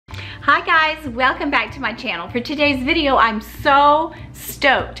Hi guys, welcome back to my channel. For today's video, I'm so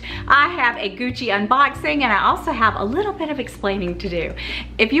stoked. I have a Gucci unboxing and I also have a little bit of explaining to do.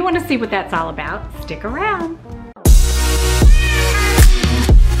 If you want to see what that's all about, stick around.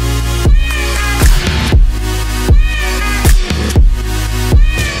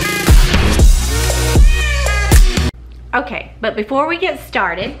 Okay, but before we get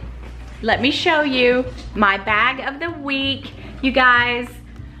started, let me show you my bag of the week. You guys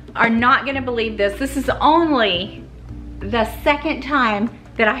are not gonna believe this. This is only the second time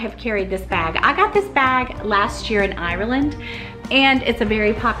that I have carried this bag. I got this bag last year in Ireland and it's a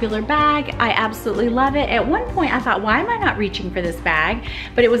very popular bag. I absolutely love it. At one point I thought, why am I not reaching for this bag?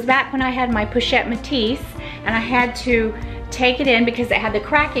 But it was back when I had my pochette Matisse and I had to take it in because it had the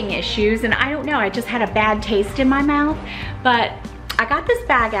cracking issues, and I don't know, I just had a bad taste in my mouth. But I got this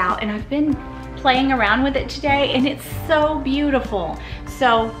bag out and I've been playing around with it today and it's so beautiful.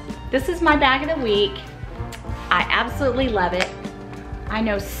 So this is my bag of the week. I absolutely love it. I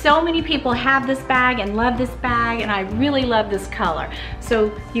know so many people have this bag and love this bag, and I really love this color.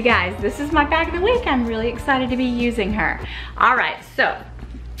 So you guys, this is my bag of the week. I'm really excited to be using her. All right, so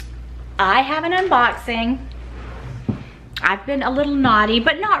I have an unboxing. I've been a little naughty,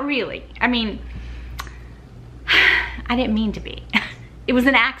 but not really. I mean, I didn't mean to be. It was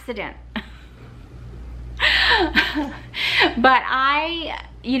an accident. But I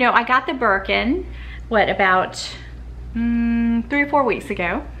got the Birkin, what, about 3 or 4 weeks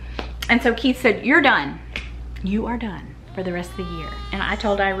ago. And so Keith said, you're done. You are done for the rest of the year. And I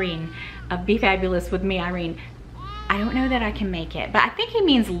told Irene of Be Fabulous with Me, Irene, I don't know that I can make it, but I think he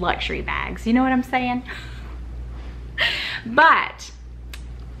means luxury bags. You know what I'm saying? But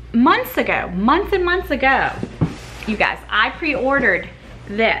months and months ago, you guys, I pre-ordered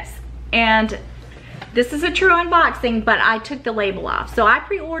this, and this is a true unboxing, but I took the label off. So I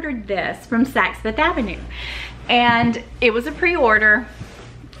pre-ordered this from Saks Fifth Avenue, and it was a pre-order.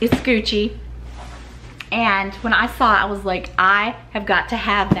 It's Gucci, and when I saw it, I was like, I have got to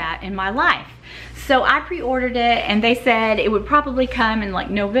have that in my life. So I pre-ordered it, and they said it would probably come in like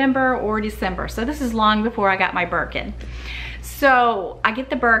November or December. So this is long before I got my Birkin. So I get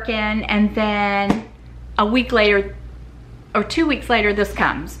the Birkin, and then a week later, or 2 weeks later, this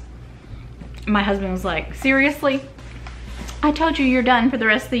comes. My husband was like, seriously? I told you you're done for the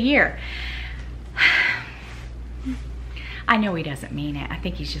rest of the year. I know he doesn't mean it. I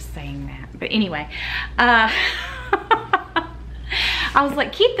think he's just saying that. But anyway, I was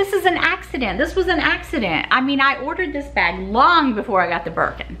like, Keith, this is an accident. This was an accident. I mean, I ordered this bag long before I got the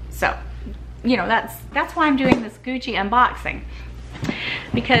Birkin. So, you know, that's why I'm doing this Gucci unboxing.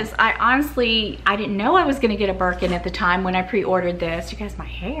 Because I didn't know I was gonna get a Birkin at the time when I pre-ordered this. You guys, my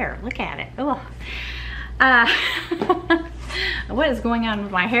hair, look at it. Ugh. What is going on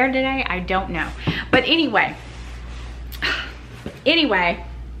with my hair today? I don't know. But anyway,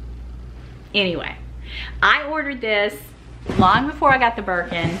 I ordered this long before I got the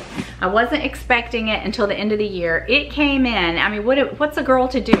Birkin. I wasn't expecting it until the end of the year. It came in. I mean, what's a girl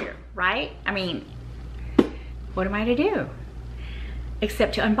to do, right? I mean, what am I to do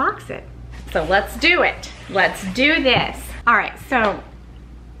except to unbox it? So let's do it. Let's do this. All right, so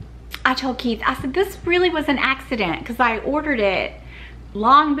I told Keith, I said, this really was an accident because I ordered it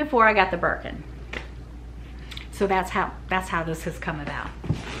long before I got the Birkin. So that's how this has come about.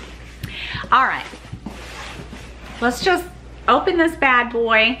 All right. Let's just open this bad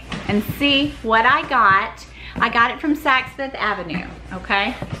boy and see what I got. I got it from Saks Fifth Avenue,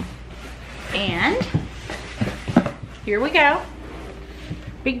 okay? And here we go.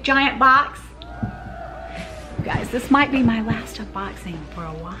 Big giant box. You guys, this might be my last unboxing for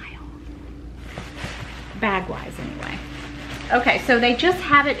a while. Bag-wise, anyway. Okay, so they just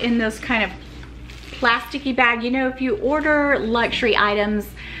have it in this kind of plasticky bag. You know, if you order luxury items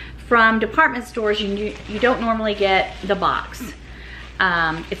from department stores, you don't normally get the box.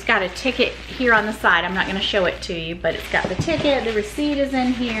 It's got a ticket here on the side. I'm not gonna show it to you, but it's got the ticket, the receipt is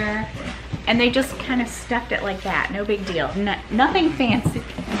in here, and they just kind of stuffed it like that. No big deal. Nothing fancy.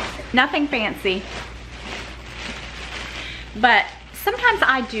 Nothing fancy. But sometimes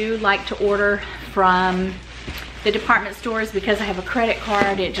I do like to order from the department stores because I have a credit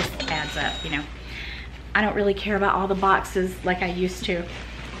card. It just adds up, you know. I don't really care about all the boxes like I used to.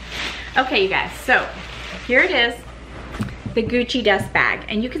 Okay, you guys, so here it is, the Gucci dust bag.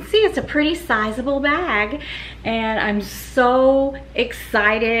 And you can see it's a pretty sizable bag, and I'm so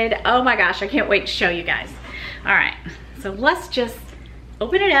excited. Oh my gosh, I can't wait to show you guys. All right, so let's just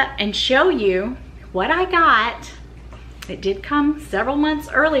open it up and show you what I got. It did come several months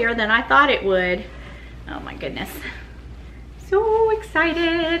earlier than I thought it would. Oh my goodness. So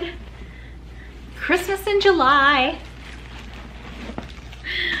excited. Christmas in July.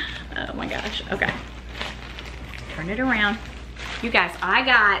 Oh my gosh, okay. Turn it around. You guys, I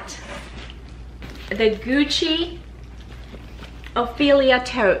got the Gucci Ophidia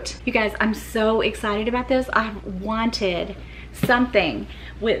tote. You guys, I'm so excited about this. I've wanted something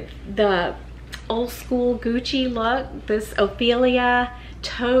with the old school Gucci look. This Ophidia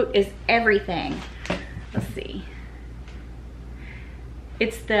tote is everything. Let's see.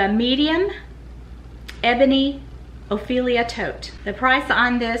 It's the medium ebony Ophidia tote. The price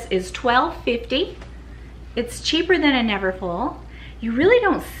on this is $12.50. It's cheaper than a Neverfull. You really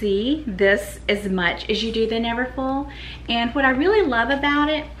don't see this as much as you do the Neverfull. And what I really love about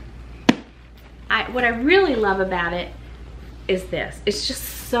it, is this. It's just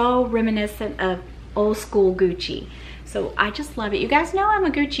so reminiscent of old school Gucci. So I just love it. You guys know I'm a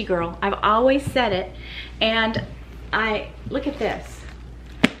Gucci girl. I've always said it. And look at this.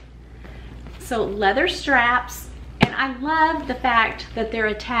 So leather straps, and I love the fact that they're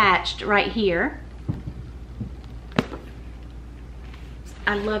attached right here.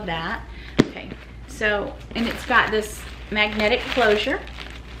 I love that. Okay, so, and it's got this magnetic closure.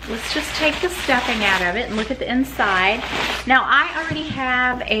 Let's just take the stuffing out of it and look at the inside. Now, I already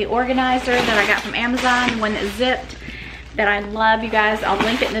have a organizer that I got from Amazon, one that's zipped, that I love, you guys. I'll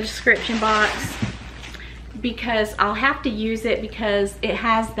link it in the description box because I'll have to use it because it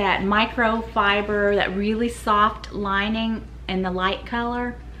has that microfiber, that really soft lining in the light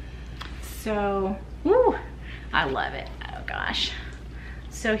color. So, woo, I love it. Oh gosh.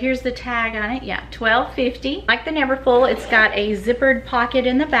 So here's the tag on it. Yeah, $12.50. Like the Neverfull, it's got a zippered pocket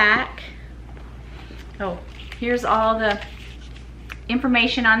in the back. Oh, here's all the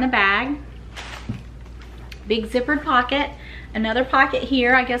information on the bag. Big zippered pocket. Another pocket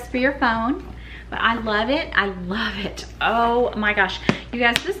here, I guess, for your phone. But I love it. I love it. Oh my gosh. You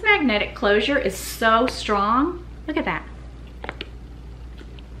guys, this magnetic closure is so strong. Look at that.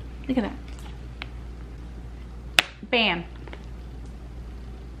 Look at that. Bam.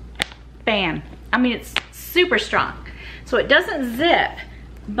 Bam. I mean, it's super strong. So it doesn't zip,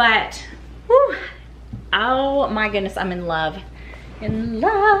 but whew, oh my goodness, I'm in love. In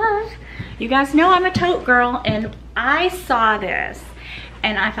love. You guys know I'm a tote girl, and I saw this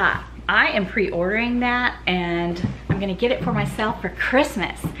and I thought, I am pre-ordering that and I'm gonna get it for myself for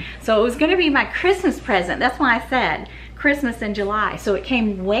Christmas. So it was gonna be my Christmas present. That's why I said Christmas in July. So it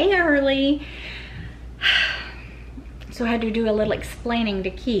came way early. So I had to do a little explaining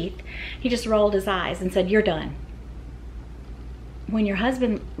to Keith. He just rolled his eyes and said, "You're done." When your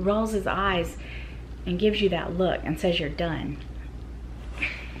husband rolls his eyes and gives you that look and says you're done,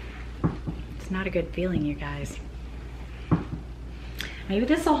 it's not a good feeling, you guys. Maybe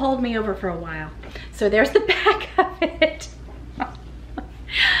this will hold me over for a while. So there's the back of it.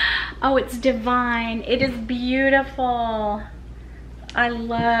 Oh, it's divine. It is beautiful. I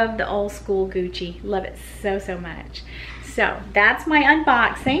love the old school Gucci. Love it so, so much. So that's my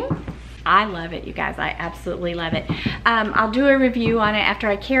unboxing. I love it, you guys. I absolutely love it. I'll do a review on it after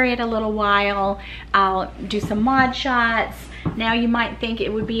I carry it a little while. I'll do some mod shots. Now you might think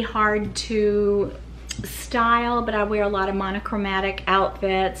it would be hard to style, but I wear a lot of monochromatic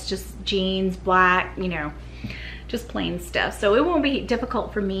outfits, just jeans, black, you know, just plain stuff. So it won't be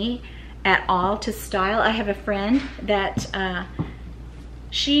difficult for me at all to style. I have a friend that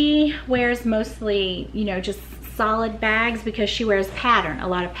she wears mostly, you know, just solid bags because she wears pattern, a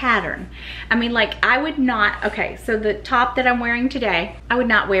lot of pattern. I mean, like, I would not, okay, so the top that I'm wearing today, I would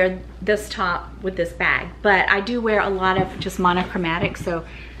not wear this top with this bag, but I do wear a lot of just monochromatic, so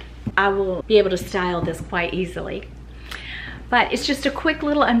I will be able to style this quite easily. But it's just a quick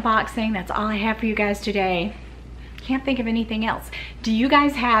little unboxing. That's all I have for you guys today. Can't think of anything else. Do you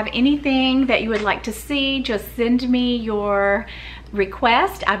guys have anything that you would like to see? Just send me your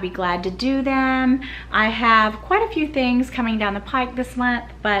request. I'd be glad to do them. I have quite a few things coming down the pike this month,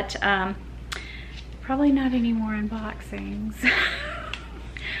 but probably not any more unboxings.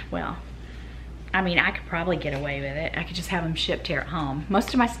 Well, I mean, I could probably get away with it. I could just have them shipped here at home.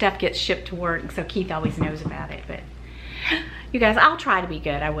 Most of my stuff gets shipped to work, so Keith always knows about it, but you guys, I'll try to be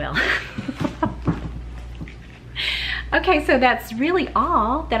good. I will. Okay, so that's really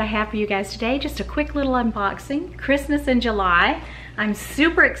all that I have for you guys today. Just a quick little unboxing. Christmas in July. I'm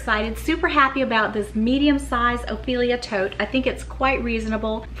super excited, super happy about this medium-size Ophidia tote. I think it's quite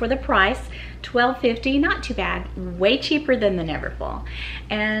reasonable for the price. $12.50, not too bad. Way cheaper than the Neverfull.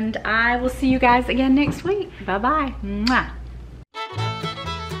 And I will see you guys again next week. Bye-bye. Mwah.